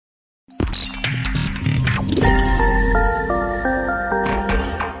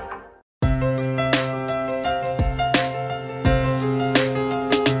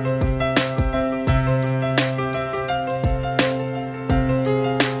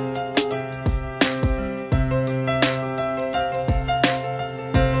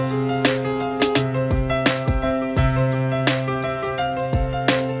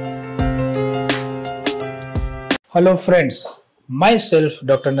Hello friends, myself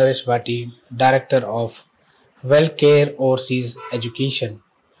Dr. Naresh Bhati, Director of Welcare Overseas Education.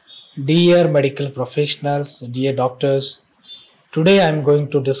 Dear medical professionals, dear doctors, today I am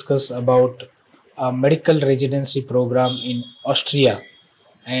going to discuss about a medical residency program in Austria,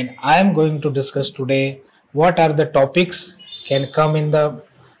 and I am going to discuss today what are the topics can come in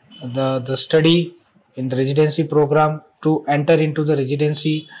the study in the residency program to enter into the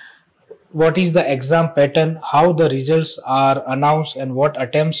residency, what is the exam pattern, how the results are announced and what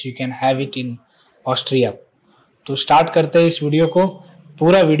attempts you can have it in Austria. तो start करते हैं इस video को.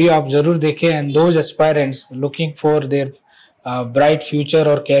 पूरा video आप जरूर देखें and those aspirants looking for their bright future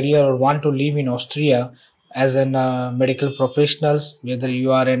or career or want to live in Austria as an medical professionals, whether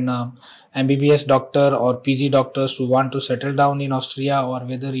you are an MBBS doctor or PG doctors who want to settle down in Austria, or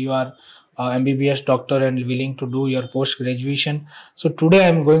whether you are MBBS doctor and willing to do your post graduation. So today I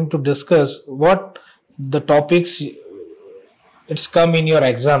am going to discuss what the topics it's come in your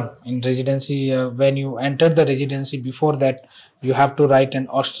exam in residency. When you enter the residency, before that you have to write an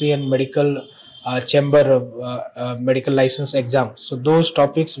Austrian medical chamber medical license exam. So those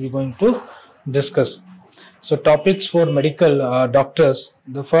topics we're going to discuss. So topics for medical doctors,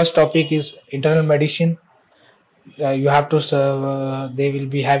 the first topic is internal medicine. You have to they will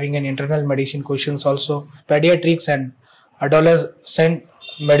be having an internal medicine questions also. Pediatrics and adolescent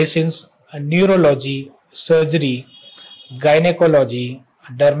medicines, neurology, surgery, gynecology,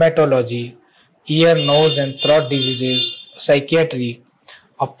 dermatology, ear, nose and throat diseases, psychiatry,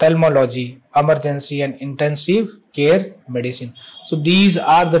 ophthalmology, emergency and intensive care medicine. So these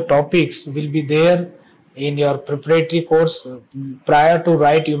are the topics will be there in your preparatory course prior to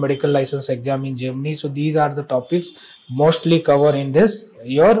write your medical license exam in Germany. So these are the topics mostly cover in this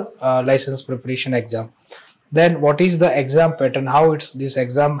your license preparation exam. Then what is the exam pattern, how this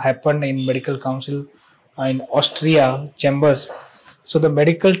exam happened in medical council in Austria chambers. So the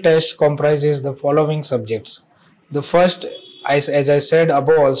medical test comprises the following subjects. The first, as I said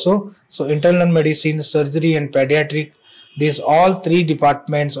above also, so internal medicine, surgery and pediatric, these all three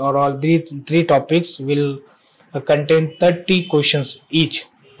departments or all three topics will contain 30 questions each.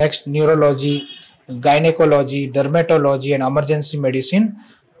 Next, neurology, gynecology, dermatology and emergency medicine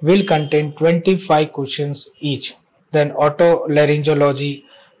will contain 25 questions each. Then otolaryngology,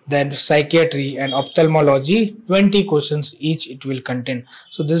 then psychiatry and ophthalmology, 20 questions each it will contain.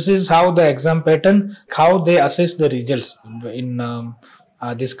 So this is how the exam pattern, how they assess the results in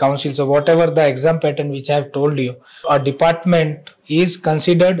this council. So whatever the exam pattern which I have told you, a department is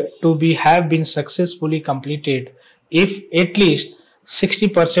considered to have been successfully completed if at least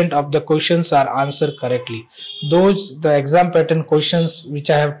 60% of the questions are answered correctly. The exam pattern questions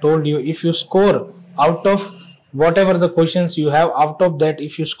which I have told you, if you score out of whatever the questions you have, out of that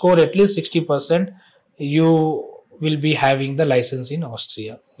if you score at least 60%, you will be having the license in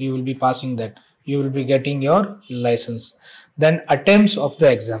Austria. You will be passing that, you will be getting your license. Then attempts of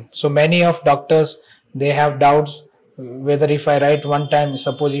the exam. So many of doctors, they have doubts whether if I write one time,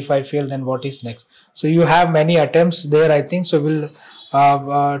 suppose if I fail, then what is next. So you have many attempts there, I think. So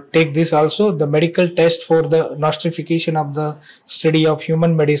we'll take this also. The medical test for the nostrification of the study of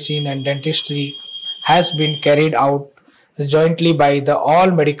human medicine and dentistry has been carried out jointly by the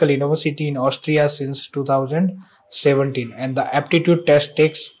all medical university in Austria since 2017, and the aptitude test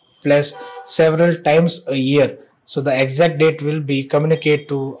takes place several times a year. So the exact date will be communicated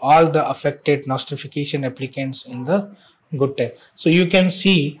to all the affected nostrification applicants in the good time. So you can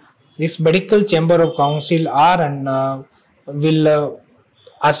see this medical chamber of council are and will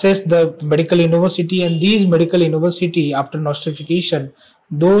assess the medical university, and these medical university after nostrification,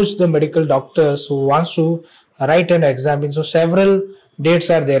 those the medical doctors who wants to write an exam in. So several dates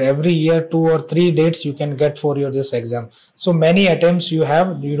are there every year, 2 or 3 dates you can get for your this exam. So many attempts you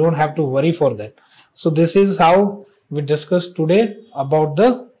have, you don't have to worry for that. So this is how we discussed today about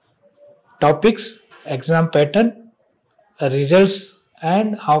the topics, exam pattern, results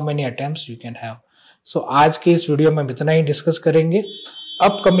and how many attempts you can have. So आज के इस video में इतना ही discuss करेंगे.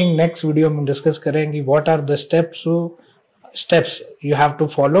 Upcoming next video में discuss करेंगे what are the steps you have to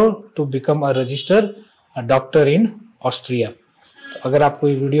follow to become a registered doctor in Austria. तो अगर आपको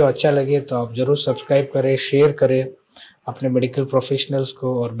ये वीडियो अच्छा लगे तो आप जरूर सब्सक्राइब करें, शेयर करें अपने मेडिकल प्रोफेशनल्स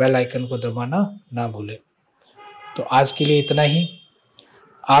को और बेल आइकन को दबाना ना भूलें. तो आज के लिए इतना ही.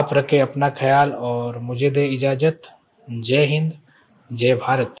 आप रखें अपना ख्याल और मुझे दे इजाज़त. जय हिंद, जय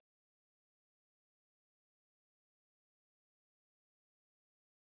भारत.